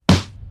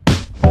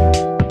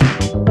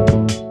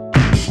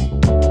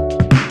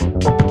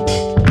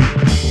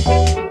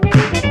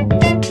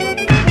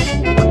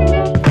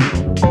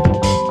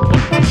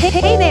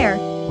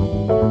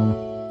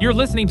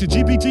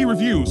listening to GPT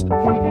Reviews,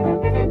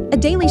 a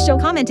daily show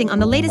commenting on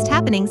the latest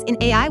happenings in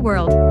AI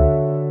world.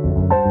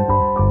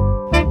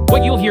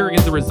 What you'll hear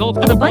is the result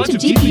Of a bunch of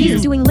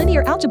GPUs doing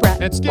linear algebra.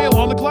 at scale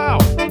on the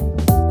cloud,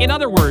 In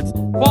other words,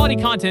 quality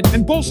content.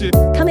 and bullshit.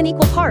 Come in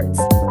equal parts.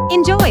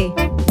 Enjoy!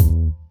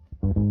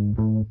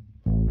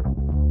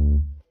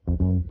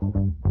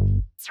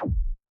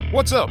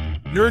 What's up,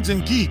 nerds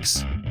and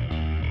geeks?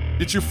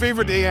 It's your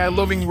favorite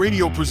AI-loving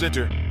radio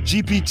presenter,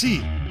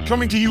 GPT,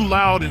 coming to you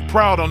loud and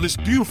proud on this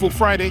beautiful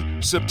Friday,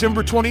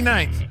 September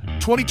 29th,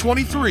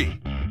 2023.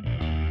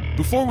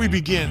 Before we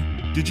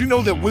begin, did you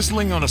know that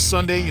whistling on a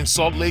Sunday in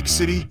Salt Lake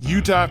City,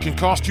 Utah can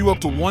cost you up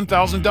to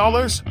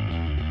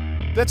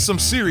 $1,000? That's some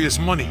serious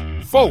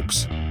money,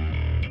 folks.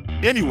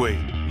 Anyway,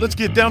 let's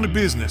get down to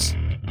business.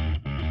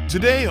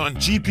 Today on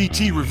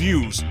GPT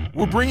Reviews,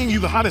 we're bringing you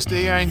the hottest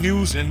AI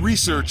news and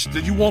research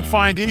that you won't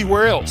find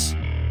anywhere else.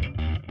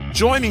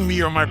 Joining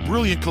me are my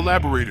brilliant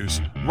collaborators,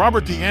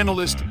 Robert the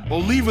Analyst,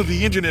 Oliva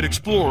the Internet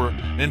Explorer,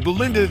 and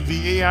Belinda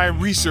the AI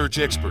Research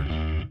Expert.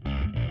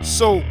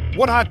 So,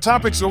 what hot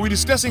topics are we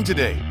discussing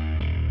today?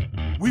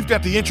 We've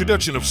got the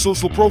introduction of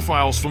social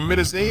profiles from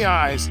Meta's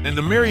AIs and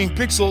the marrying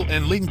pixel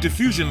and latent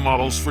diffusion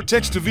models for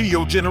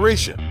text-to-video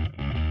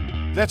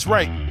generation. That's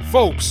right,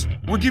 folks,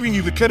 we're giving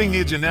you the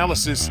cutting-edge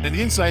analysis and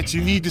insights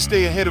you need to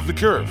stay ahead of the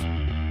curve.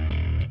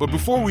 But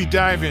before we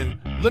dive in,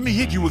 let me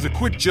hit you with a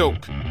quick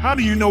joke. How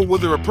do you know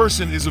whether a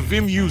person is a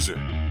Vim user?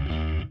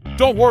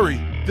 Don't worry,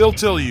 they'll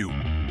tell you.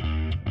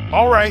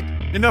 Alright,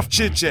 enough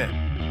chit-chat.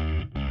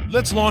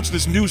 Let's launch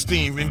this news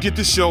theme and get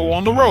this show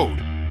on the road.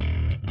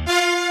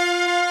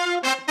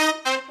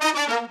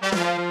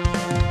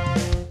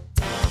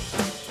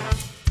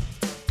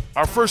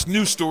 Our first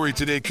news story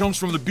today comes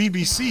from the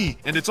BBC,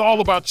 and it's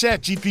all about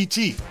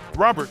ChatGPT.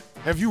 Robert,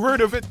 have you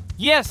heard of it?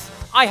 Yes,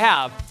 I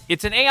have.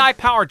 It's an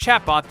AI-powered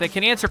chatbot that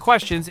can answer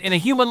questions in a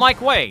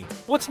human-like way.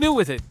 What's new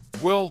with it?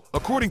 Well,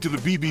 according to the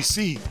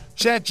BBC,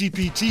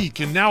 ChatGPT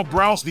can now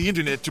browse the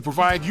internet to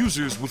provide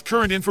users with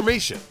current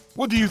information.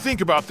 What do you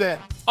think about that?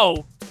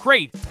 Oh,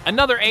 great.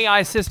 Another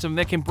AI system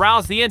that can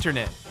browse the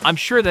internet. I'm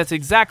sure that's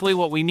exactly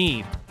what we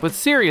need. But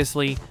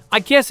seriously, I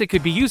guess it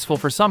could be useful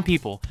for some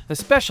people,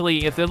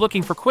 especially if they're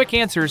looking for quick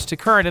answers to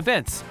current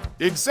events.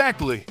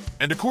 Exactly.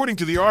 And according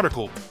to the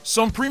article,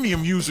 some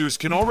premium users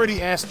can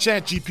already ask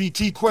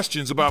ChatGPT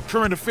questions about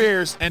current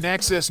affairs and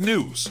access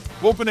news.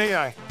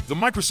 OpenAI, the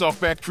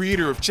Microsoft-backed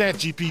creator of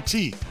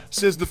ChatGPT,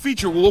 says the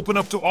feature will open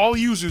up to all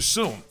users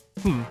soon.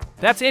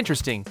 That's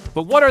interesting.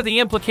 But what are the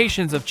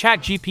implications of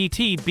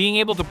ChatGPT being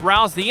able to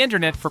browse the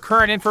internet for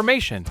current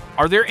information?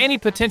 Are there any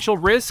potential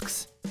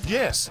risks?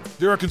 Yes,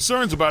 there are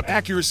concerns about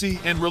accuracy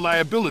and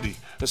reliability,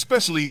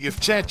 especially if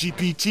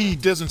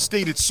ChatGPT doesn't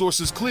state its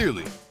sources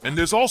clearly. And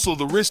there's also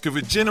the risk of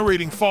it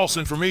generating false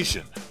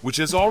information, which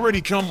has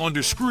already come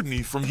under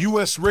scrutiny from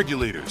US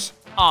regulators.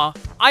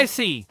 I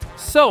see.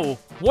 So,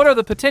 what are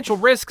the potential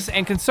risks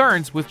and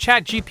concerns with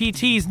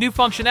ChatGPT's new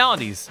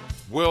functionalities?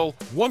 Well,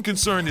 one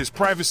concern is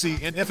privacy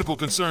and ethical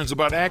concerns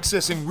about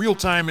accessing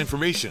real-time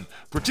information,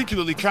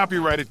 particularly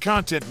copyrighted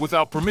content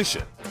without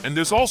permission. And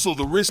there's also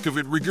the risk of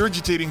it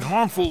regurgitating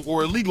harmful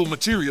or illegal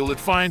material it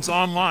finds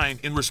online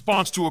in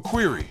response to a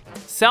query.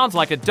 Sounds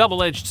like a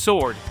double-edged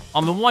sword.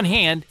 On the one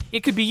hand,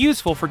 it could be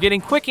useful for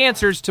getting quick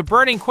answers to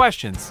burning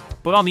questions.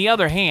 But on the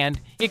other hand,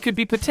 it could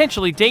be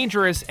potentially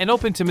dangerous and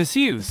open to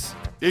misuse.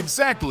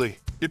 Exactly.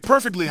 It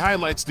perfectly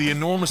highlights the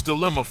enormous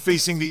dilemma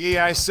facing the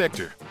AI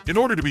sector. In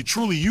order to be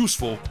truly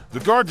useful, the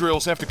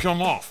guardrails have to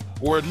come off,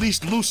 or at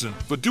least loosen,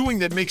 but doing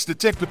that makes the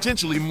tech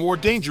potentially more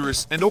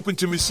dangerous and open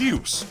to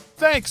misuse.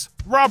 Thanks,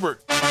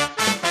 Robert!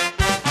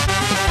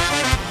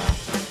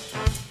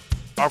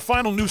 Our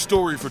final news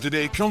story for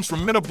today comes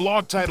from Meta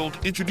blog titled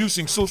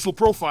Introducing Social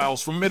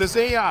Profiles from Meta's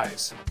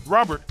AIs.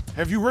 Robert,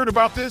 have you heard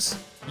about this?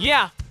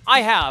 Yeah,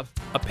 I have.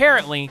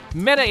 Apparently,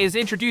 Meta is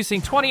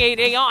introducing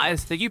 28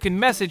 AIs that you can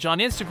message on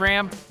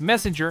Instagram,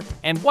 Messenger,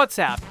 and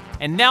WhatsApp.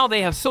 And now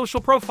they have social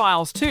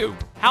profiles too.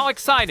 How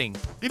exciting!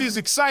 It is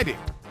exciting.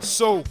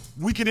 So,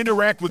 we can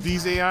interact with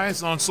these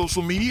AIs on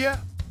social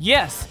media?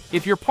 Yes,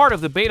 if you're part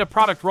of the beta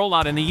product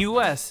rollout in the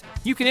US,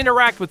 you can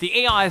interact with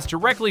the AIs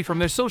directly from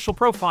their social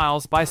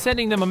profiles by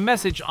sending them a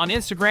message on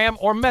Instagram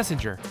or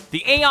Messenger.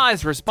 The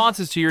AI's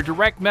responses to your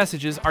direct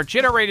messages are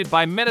generated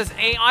by Meta's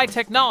AI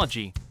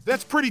technology.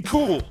 That's pretty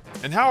cool.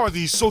 And how are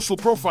these social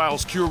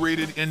profiles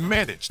curated and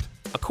managed?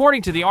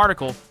 According to the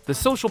article, the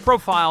social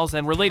profiles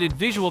and related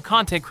visual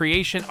content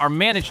creation are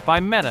managed by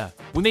Meta.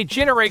 When they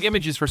generate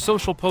images for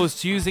social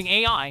posts using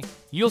AI,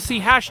 you'll see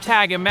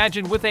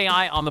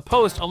 #ImagineWithAI on the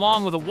post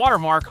along with a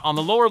watermark on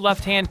the lower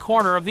left-hand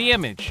corner of the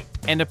image.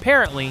 And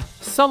apparently,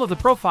 some of the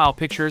profile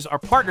pictures are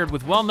partnered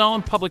with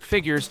well-known public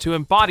figures to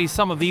embody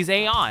some of these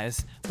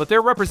AIs, but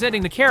they're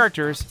representing the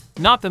characters,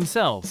 not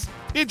themselves.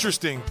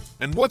 Interesting.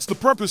 And what's the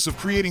purpose of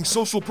creating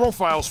social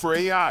profiles for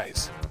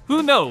AIs?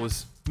 Who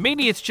knows?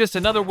 Maybe it's just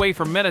another way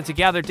for Meta to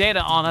gather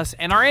data on us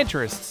and our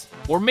interests.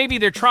 Or maybe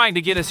they're trying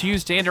to get us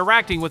used to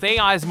interacting with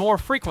AIs more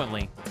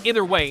frequently.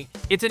 Either way,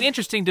 it's an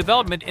interesting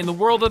development in the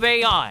world of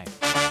AI.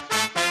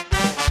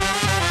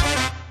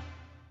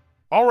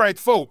 All right,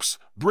 folks,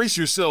 brace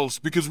yourselves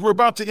because we're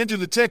about to enter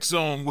the tech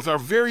zone with our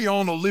very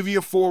own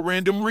Olivia for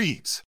Random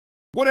Reads.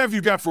 What have you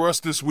got for us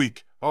this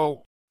week?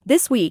 Oh.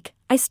 This week,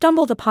 I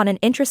stumbled upon an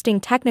interesting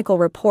technical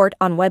report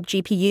on web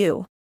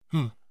GPU.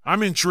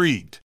 I'm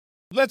intrigued.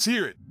 Let's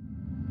hear it.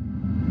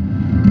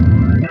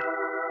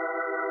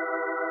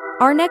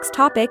 Our next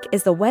topic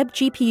is the web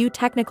GPU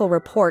technical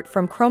report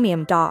from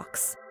Chromium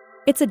Docs.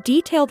 It's a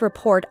detailed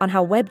report on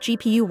how web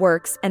GPU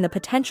works and the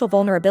potential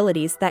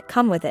vulnerabilities that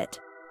come with it.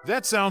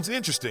 That sounds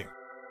interesting.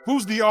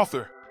 Who's the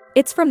author?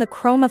 It's from the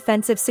Chrome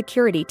Offensive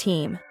Security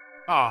team.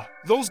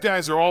 Those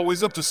guys are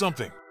always up to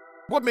something.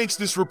 What makes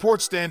this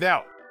report stand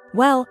out?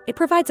 Well, it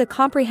provides a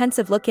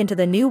comprehensive look into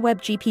the new web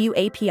GPU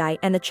API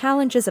and the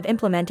challenges of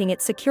implementing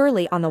it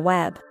securely on the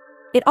web.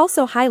 It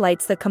also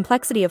highlights the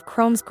complexity of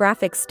Chrome's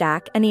graphics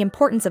stack and the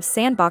importance of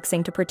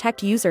sandboxing to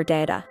protect user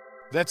data.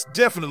 That's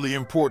definitely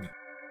important.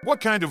 What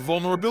kind of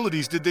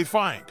vulnerabilities did they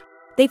find?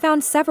 They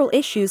found several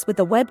issues with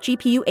the web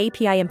GPU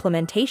API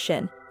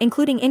implementation,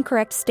 including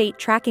incorrect state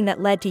tracking that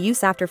led to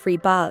use after free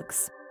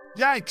bugs.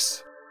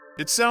 Yikes!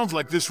 It sounds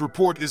like this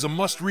report is a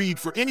must-read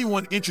for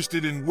anyone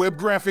interested in web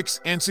graphics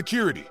and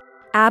security.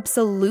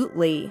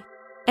 Absolutely.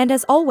 And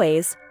as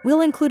always,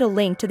 we'll include a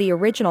link to the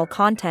original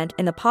content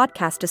in the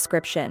podcast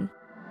description.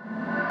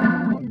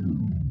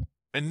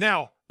 And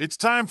now, it's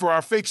time for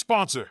our fake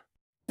sponsor.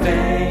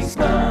 Fake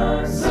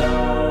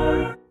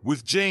sponsor.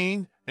 With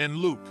Jane and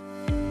Luke.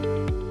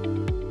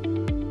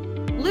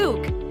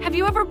 Luke, have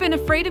you ever been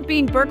afraid of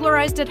being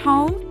burglarized at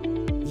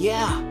home?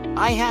 Yeah,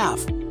 I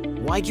have.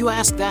 Why'd you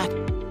ask that?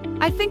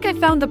 I think I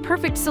found the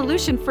perfect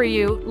solution for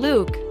you,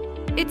 Luke.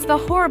 It's the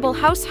Horrible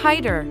House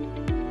Hider.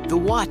 The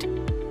what?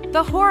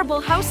 The Horrible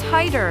House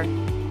Hider.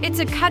 It's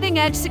a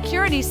cutting-edge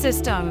security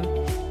system.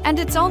 And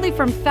it's only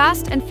from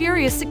Fast and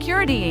Furious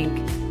Security,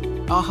 Inc.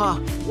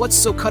 What's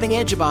so cutting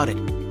edge about it?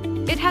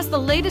 It has the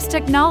latest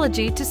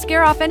technology to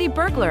scare off any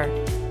burglar.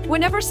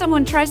 Whenever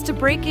someone tries to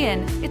break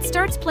in, it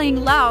starts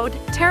playing loud,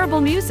 terrible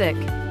music.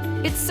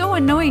 It's so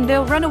annoying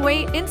they'll run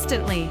away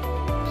instantly.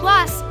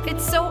 Plus,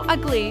 it's so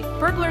ugly,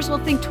 burglars will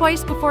think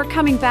twice before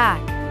coming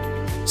back.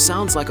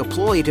 Sounds like a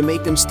ploy to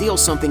make them steal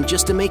something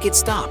just to make it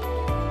stop.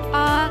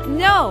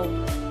 No.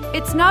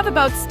 It's not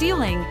about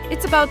stealing,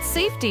 it's about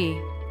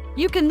safety.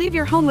 You can leave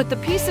your home with the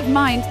peace of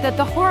mind that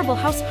the Horrible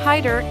House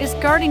Hider is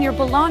guarding your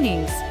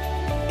belongings.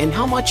 And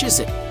how much is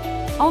it?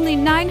 Only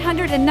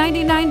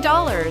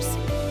 $999.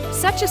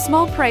 Such a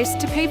small price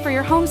to pay for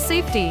your home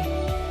safety.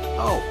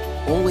 Oh,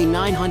 only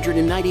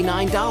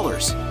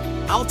 $999.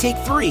 I'll take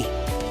 3.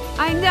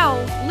 I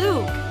know,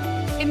 Luke.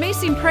 It may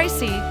seem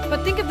pricey,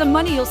 but think of the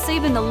money you'll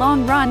save in the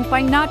long run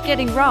by not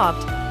getting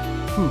robbed.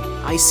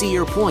 I see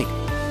your point.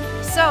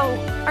 So,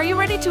 are you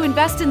ready to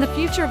invest in the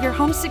future of your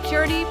home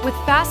security with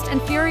Fast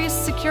and Furious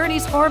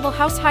Security's Horrible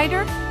House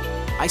Hider?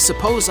 I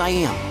suppose I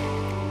am.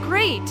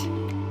 Great!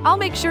 I'll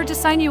make sure to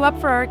sign you up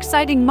for our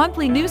exciting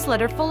monthly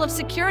newsletter full of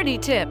security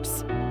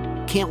tips.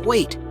 Can't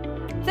wait.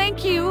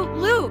 Thank you,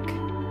 Luke.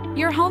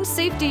 Your home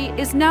safety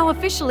is now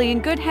officially in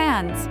good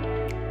hands.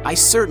 I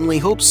certainly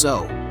hope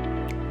so.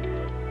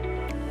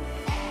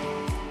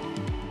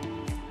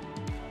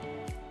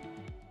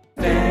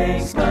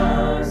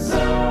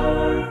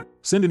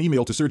 Send an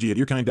email to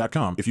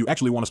sergi@earkind.com if you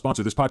actually want to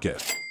sponsor this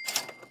podcast.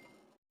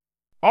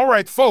 All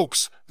right,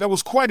 folks, that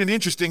was quite an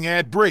interesting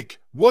ad break,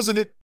 wasn't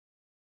it?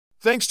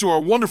 Thanks to our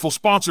wonderful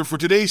sponsor for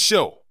today's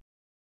show.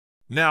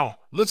 Now,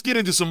 let's get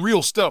into some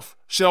real stuff,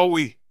 shall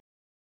we?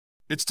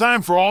 It's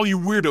time for all you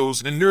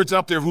weirdos and nerds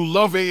out there who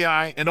love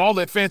AI and all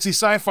that fancy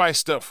sci-fi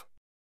stuff.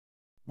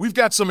 We've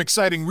got some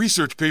exciting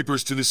research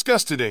papers to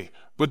discuss today,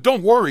 but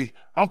don't worry,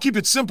 I'll keep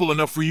it simple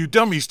enough for you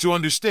dummies to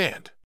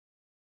understand.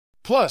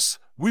 Plus,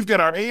 we've got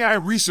our AI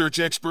research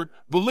expert,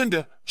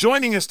 Belinda,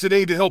 joining us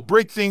today to help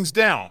break things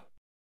down.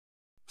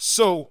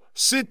 So,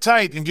 sit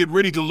tight and get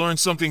ready to learn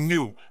something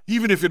new,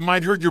 even if it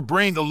might hurt your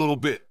brain a little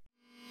bit.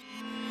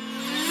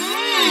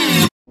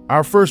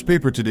 Our first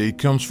paper today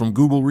comes from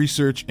Google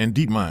Research and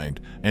DeepMind,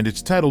 and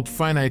it's titled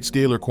Finite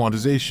Scalar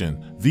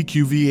Quantization,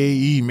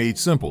 VQ-VAE Made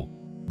Simple.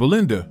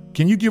 Belinda,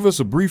 can you give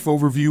us a brief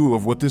overview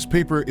of what this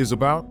paper is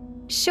about?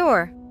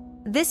 Sure.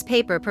 This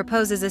paper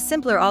proposes a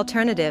simpler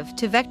alternative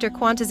to vector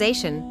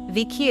quantization,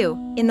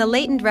 VQ, in the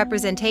latent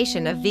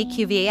representation of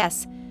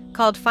VQ-VAS,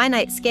 called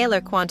finite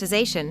scalar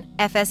quantization,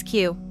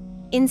 FSQ.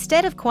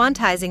 Instead of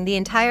quantizing the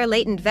entire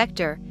latent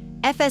vector,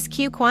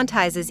 FSQ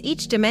quantizes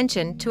each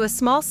dimension to a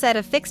small set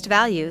of fixed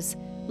values,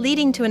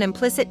 leading to an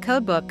implicit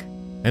codebook.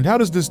 And how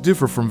does this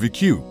differ from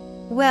VQ?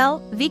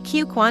 Well,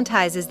 VQ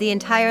quantizes the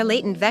entire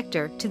latent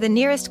vector to the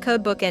nearest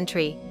codebook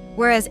entry,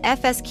 whereas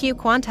FSQ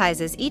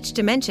quantizes each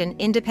dimension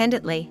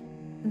independently.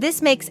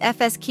 This makes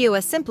FSQ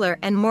a simpler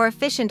and more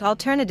efficient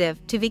alternative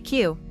to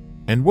VQ.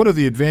 And what are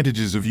the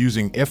advantages of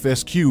using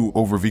FSQ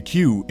over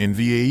VQ in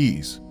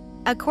VAEs?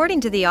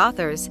 According to the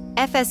authors,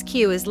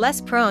 FSQ is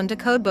less prone to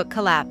codebook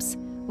collapse,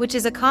 which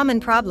is a common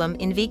problem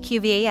in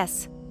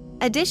VQ-VAS.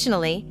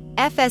 Additionally,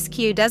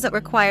 FSQ doesn't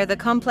require the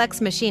complex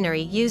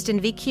machinery used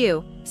in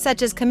VQ,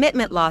 such as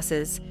commitment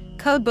losses,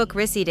 codebook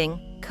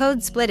reseeding,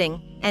 code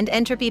splitting, and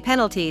entropy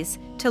penalties,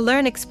 to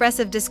learn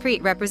expressive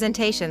discrete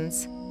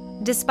representations.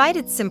 Despite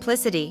its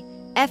simplicity,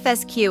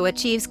 FSQ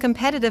achieves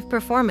competitive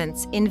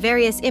performance in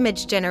various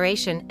image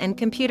generation and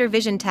computer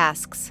vision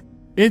tasks.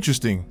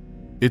 Interesting.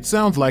 It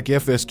sounds like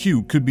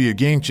FSQ could be a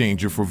game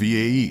changer for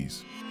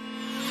VAEs.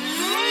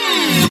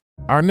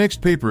 Our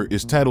next paper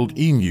is titled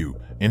EMU,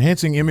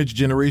 Enhancing Image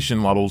Generation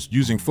Models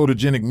Using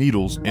Photogenic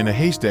Needles in a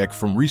Haystack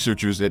from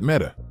researchers at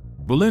Meta.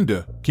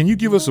 Belinda, can you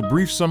give us a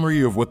brief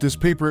summary of what this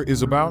paper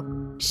is about?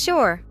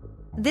 Sure.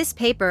 This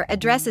paper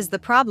addresses the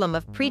problem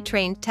of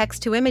pre-trained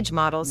text-to-image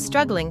models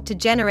struggling to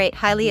generate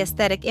highly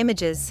aesthetic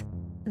images.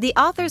 The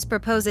authors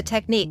propose a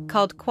technique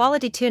called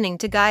quality tuning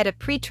to guide a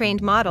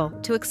pre-trained model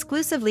to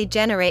exclusively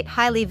generate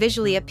highly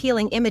visually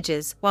appealing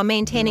images while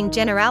maintaining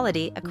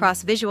generality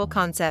across visual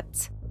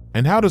concepts.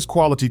 And how does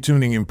quality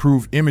tuning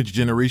improve image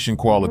generation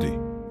quality?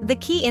 The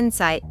key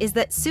insight is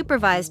that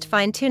supervised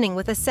fine-tuning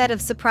with a set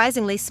of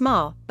surprisingly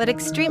small but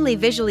extremely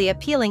visually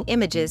appealing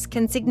images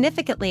can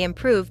significantly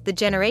improve the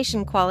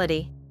generation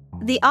quality.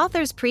 The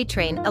authors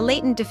pre-train a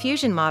latent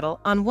diffusion model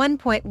on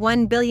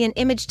 1.1 billion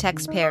image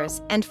text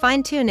pairs and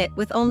fine-tune it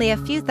with only a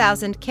few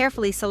thousand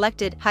carefully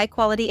selected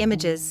high-quality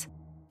images.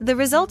 The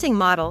resulting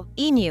model,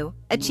 EMU,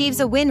 achieves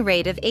a win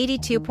rate of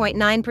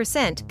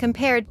 82.9%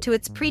 compared to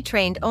its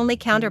pre-trained only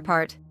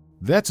counterpart.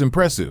 That's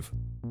impressive.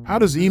 How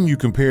does EMU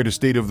compare to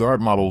state-of-the-art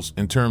models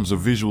in terms of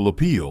visual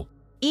appeal?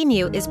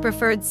 EMU is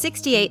preferred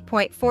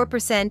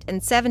 68.4%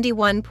 and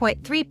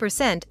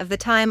 71.3% of the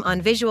time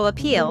on visual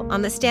appeal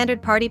on the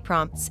standard party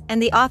prompts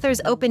and the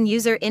author's open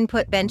user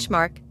input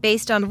benchmark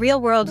based on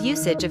real-world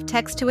usage of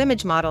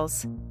text-to-image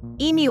models.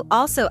 EMU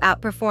also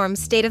outperforms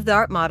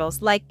state-of-the-art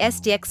models like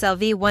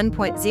SDXLV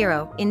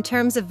 1.0 in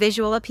terms of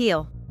visual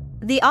appeal.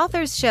 The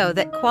authors show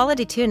that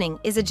quality tuning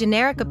is a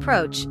generic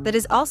approach that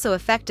is also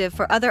effective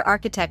for other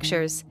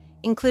architectures,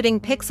 including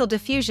pixel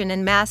diffusion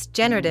and masked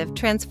generative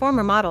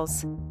transformer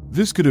models.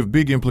 This could have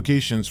big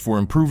implications for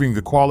improving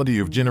the quality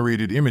of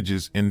generated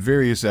images in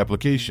various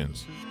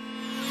applications.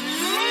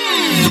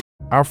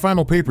 Our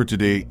final paper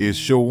today is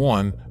Show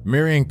 1,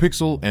 Marrying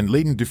Pixel and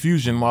Latent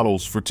Diffusion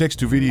Models for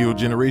Text-to-Video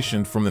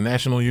Generation from the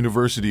National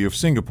University of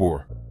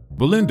Singapore.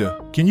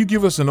 Belinda, can you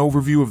give us an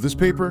overview of this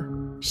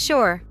paper?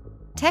 Sure.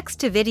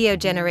 Text-to-video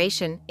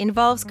generation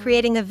involves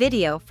creating a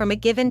video from a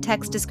given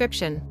text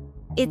description.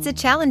 It's a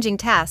challenging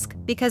task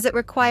because it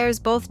requires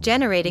both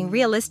generating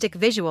realistic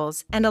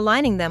visuals and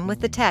aligning them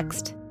with the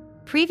text.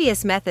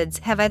 Previous methods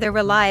have either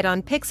relied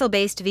on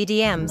pixel-based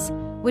VDMs,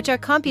 which are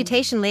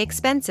computationally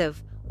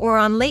expensive, or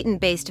on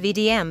latent-based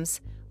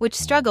VDMs, which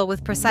struggle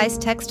with precise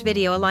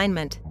text-video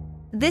alignment.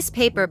 This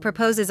paper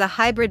proposes a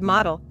hybrid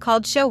model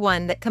called Show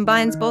 1 that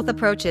combines both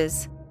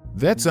approaches.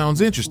 That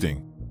sounds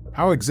interesting.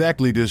 How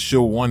exactly does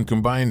Show 1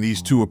 combine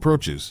these two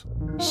approaches?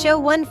 Show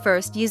 1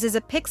 first uses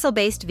a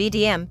pixel-based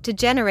VDM to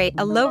generate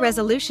a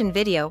low-resolution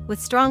video with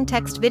strong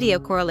text-video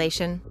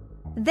correlation.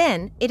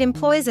 Then, it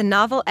employs a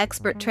novel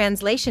expert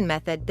translation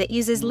method that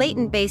uses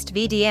latent-based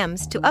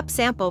VDMs to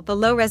upsample the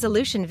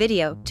low-resolution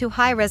video to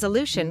high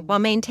resolution while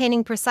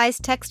maintaining precise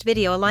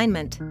text-video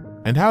alignment.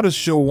 And how does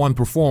Show 1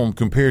 perform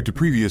compared to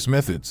previous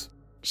methods?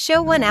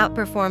 Show 1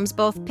 outperforms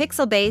both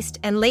pixel-based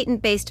and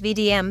latent-based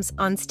VDMs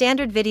on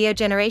standard video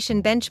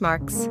generation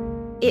benchmarks.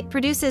 It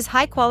produces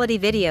high-quality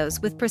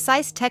videos with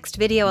precise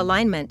text-video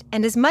alignment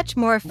and is much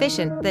more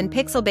efficient than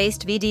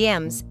pixel-based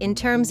VDMs in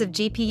terms of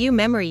GPU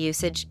memory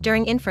usage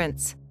during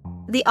inference.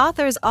 The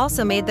authors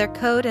also made their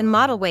code and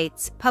model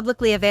weights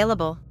publicly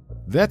available.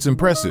 That's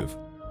impressive.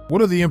 What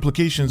are the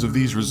implications of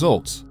these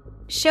results?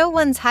 Show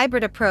 1's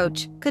hybrid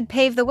approach could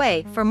pave the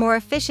way for more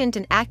efficient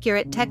and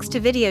accurate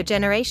text-to-video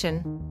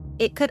generation.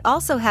 It could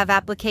also have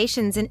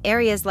applications in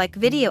areas like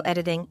video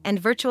editing and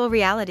virtual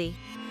reality.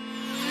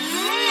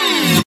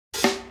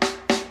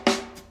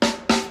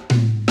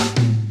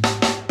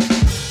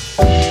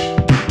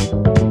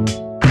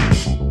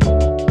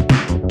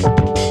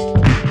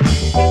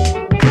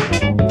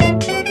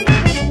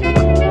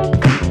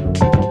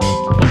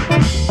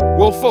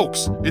 Well,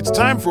 folks, it's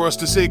time for us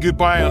to say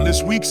goodbye on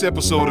this week's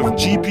episode of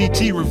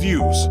GPT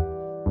Reviews.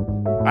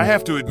 I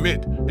have to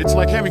admit, it's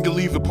like having to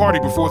leave the party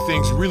before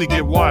things really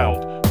get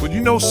wild, but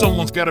you know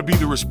someone's got to be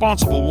the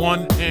responsible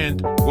one,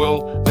 and,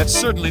 well, that's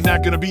certainly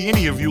not going to be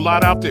any of you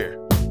lot out there.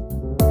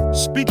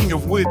 Speaking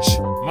of which,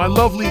 my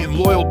lovely and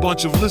loyal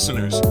bunch of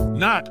listeners,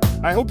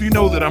 I hope you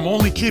know that I'm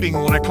only kidding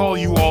when I call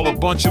you all a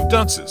bunch of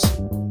dunces.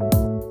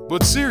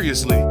 But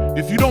seriously,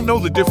 if you don't know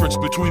the difference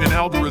between an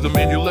algorithm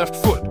and your left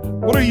foot,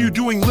 what are you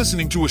doing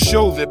listening to a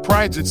show that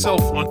prides itself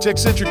on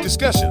tech-centric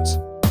discussions?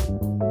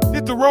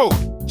 Hit the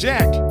road,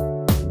 Jack!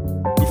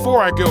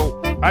 Before I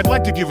go, I'd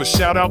like to give a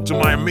shout out to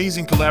my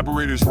amazing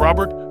collaborators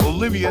Robert,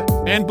 Olivia,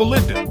 and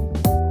Belinda.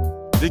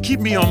 They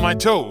keep me on my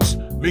toes,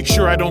 make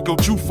sure I don't go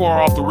too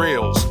far off the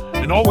rails,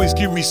 and always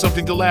give me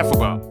something to laugh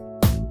about.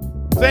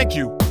 Thank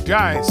you,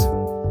 guys.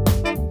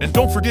 And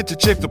don't forget to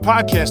check the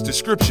podcast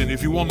description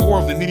if you want more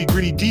of the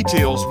nitty-gritty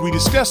details we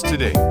discussed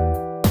today.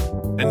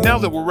 And now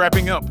that we're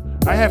wrapping up,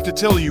 I have to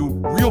tell you,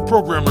 real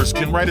programmers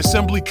can write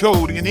assembly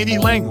code in any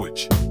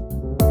language.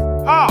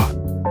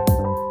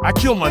 I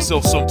kill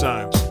myself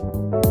sometimes.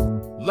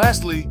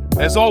 Lastly,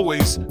 as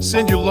always,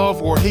 send your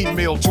love or hate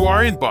mail to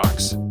our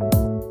inbox.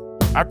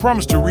 I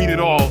promise to read it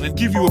all and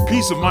give you a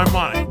piece of my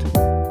mind.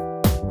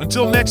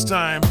 Until next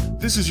time,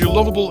 this is your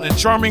lovable and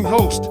charming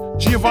host,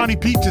 Giovanni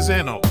P.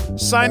 Tizzano,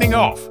 signing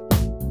off.